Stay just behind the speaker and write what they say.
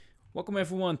Welcome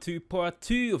everyone to part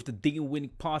 2 of the Digging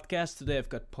Winning podcast. Today I've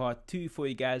got part 2 for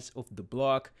you guys of the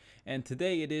blog, and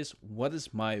today it is, what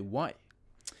is my why?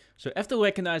 So after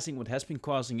recognizing what has been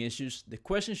causing issues, the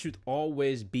question should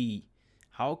always be,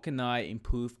 how can I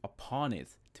improve upon it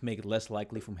to make it less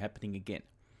likely from happening again?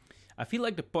 I feel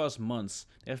like the past months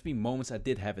there have been moments I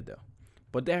did have it though,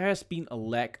 but there has been a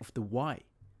lack of the why.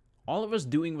 All I was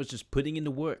doing was just putting in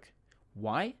the work.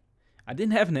 Why? I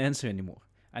didn't have an answer anymore.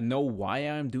 I know why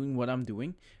I'm doing what I'm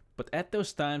doing, but at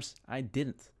those times I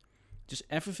didn't. Just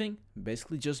everything,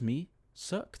 basically just me,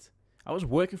 sucked. I was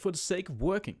working for the sake of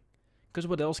working, because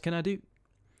what else can I do?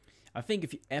 I think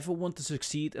if you ever want to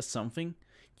succeed at something,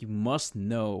 you must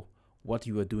know what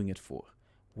you are doing it for.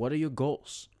 What are your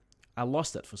goals? I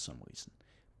lost that for some reason,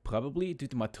 probably due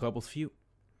to my troubled view.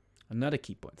 Another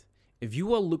key point, if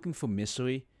you are looking for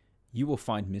misery, you will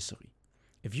find misery.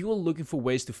 If you are looking for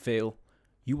ways to fail,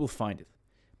 you will find it.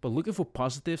 But looking for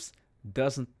positives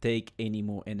doesn't take any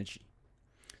more energy.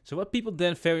 So what people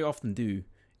then very often do,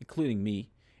 including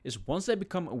me, is once they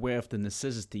become aware of the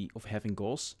necessity of having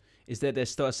goals, is that they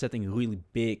start setting really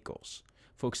big goals.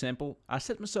 For example, I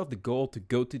set myself the goal to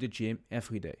go to the gym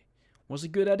every day. Was a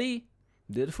good idea?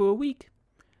 Did it for a week.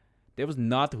 There was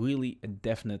not really a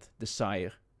definite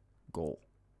desired goal.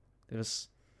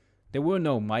 There were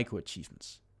no micro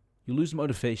achievements. You lose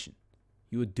motivation.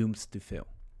 You are doomed to fail.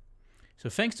 So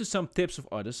thanks to some tips of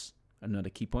others, another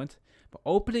key point, by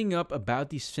opening up about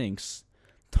these things,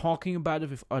 talking about it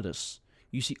with others,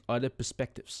 you see other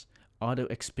perspectives, other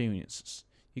experiences.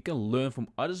 You can learn from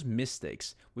others'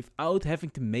 mistakes without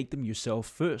having to make them yourself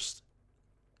first.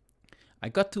 I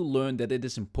got to learn that it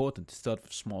is important to start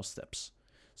with small steps,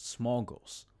 small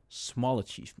goals, small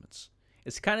achievements.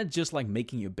 It's kind of just like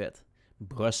making your bed,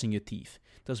 brushing your teeth.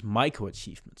 Those micro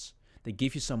achievements, they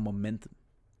give you some momentum.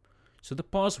 So the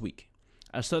past week,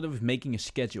 I started with making a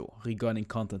schedule regarding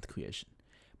content creation,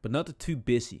 but not a too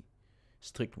busy,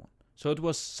 strict one. So it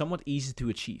was somewhat easy to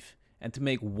achieve and to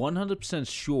make 100%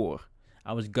 sure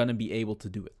I was gonna be able to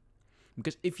do it.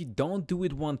 Because if you don't do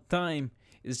it one time,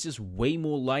 it's just way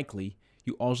more likely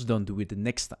you also don't do it the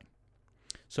next time.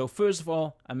 So first of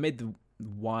all, I made the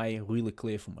why really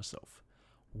clear for myself.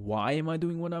 Why am I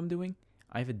doing what I'm doing?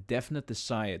 I have a definite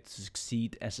desire to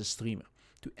succeed as a streamer,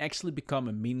 to actually become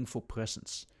a meaningful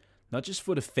presence. Not just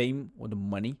for the fame or the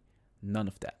money, none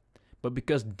of that. But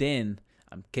because then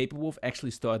I'm capable of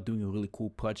actually start doing really cool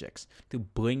projects to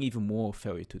bring even more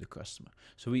value to the customer.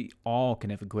 So we all can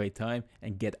have a great time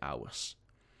and get ours.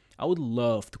 I would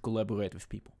love to collaborate with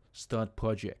people, start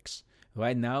projects.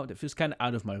 Right now, that feels kind of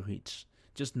out of my reach.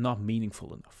 Just not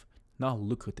meaningful enough, not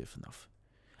lucrative enough.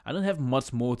 I don't have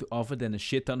much more to offer than a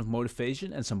shit ton of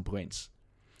motivation and some brains.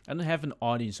 I don't have an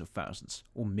audience of thousands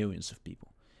or millions of people.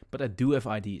 But I do have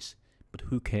ideas. But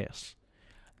who cares?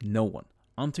 No one,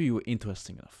 until you are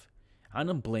interesting enough. I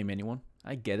don't blame anyone.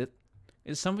 I get it.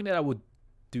 It's something that I would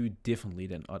do differently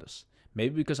than others.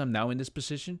 Maybe because I'm now in this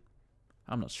position?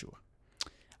 I'm not sure.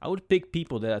 I would pick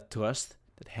people that I trust,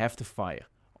 that have the fire.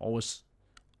 Almost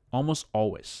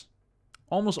always,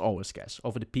 guys,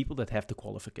 over the people that have the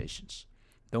qualifications.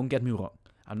 Don't get me wrong.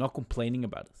 I'm not complaining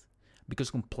about it. Because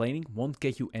complaining won't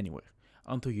get you anywhere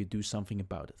until you do something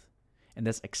about it. And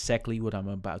that's exactly what I'm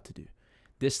about to do.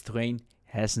 This train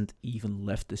hasn't even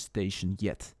left the station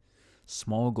yet.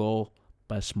 Small goal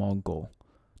by small goal,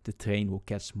 the train will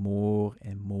catch more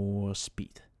and more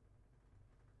speed.